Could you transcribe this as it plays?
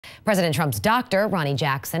President Trump's doctor, Ronnie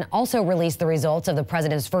Jackson, also released the results of the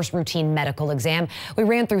president's first routine medical exam. We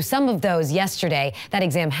ran through some of those yesterday. That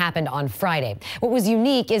exam happened on Friday. What was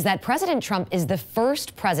unique is that President Trump is the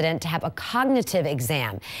first president to have a cognitive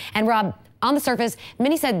exam. And Rob, on the surface,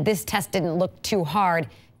 many said this test didn't look too hard.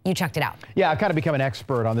 You checked it out. Yeah, I've kind of become an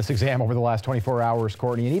expert on this exam over the last 24 hours,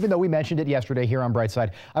 Courtney. And even though we mentioned it yesterday here on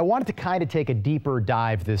Brightside, I wanted to kind of take a deeper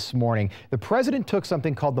dive this morning. The president took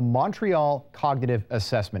something called the Montreal Cognitive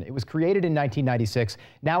Assessment. It was created in 1996.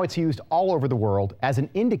 Now it's used all over the world as an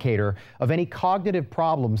indicator of any cognitive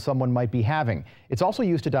problems someone might be having. It's also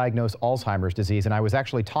used to diagnose Alzheimer's disease. And I was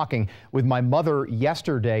actually talking with my mother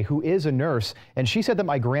yesterday, who is a nurse, and she said that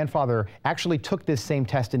my grandfather actually took this same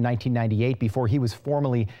test in 1998 before he was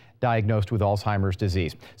formally diagnosed with Alzheimer's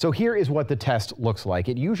disease. So here is what the test looks like.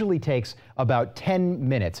 It usually takes about 10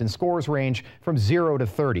 minutes and scores range from 0 to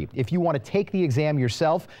 30. If you want to take the exam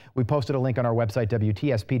yourself, we posted a link on our website,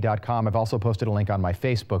 WTSP.com. I've also posted a link on my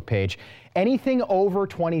Facebook page. Anything over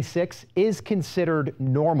 26 is considered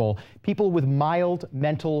normal. People with mild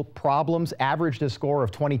mental problems averaged a score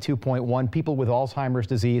of 22.1. People with Alzheimer's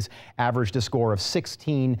disease averaged a score of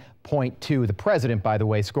 16.2. The president, by the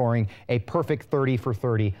way, scoring a perfect 30 for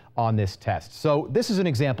 30 on this test. So this is an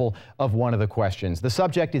example of one of the questions. The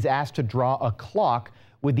subject is asked to draw a clock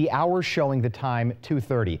with the hours showing the time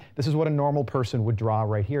 2:30. This is what a normal person would draw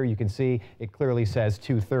right here. You can see it clearly says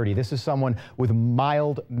 2:30. This is someone with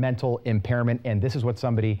mild mental impairment, and this is what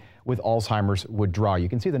somebody with Alzheimer's would draw. You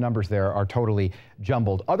can see the numbers there are totally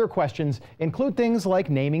jumbled. Other questions include things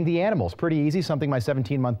like naming the animals. Pretty easy, something my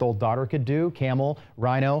 17-month-old daughter could do. Camel,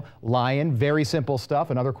 rhino, lion, very simple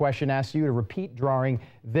stuff. Another question asks you to repeat drawing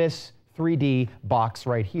this 3D box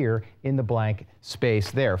right here in the blank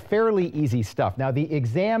space there. Fairly easy stuff. Now, the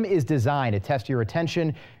exam is designed to test your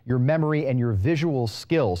attention, your memory, and your visual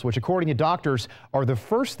skills, which, according to doctors, are the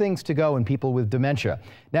first things to go in people with dementia.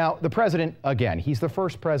 Now, the president, again, he's the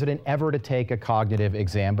first president ever to take a cognitive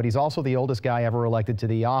exam, but he's also the oldest guy ever elected to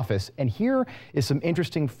the office. And here is some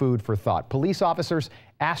interesting food for thought. Police officers,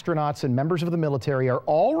 astronauts, and members of the military are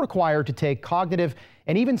all required to take cognitive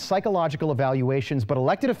and even psychological evaluations, but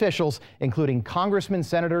elected officials, including congressmen,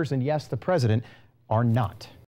 senators, and yes, the president, are not.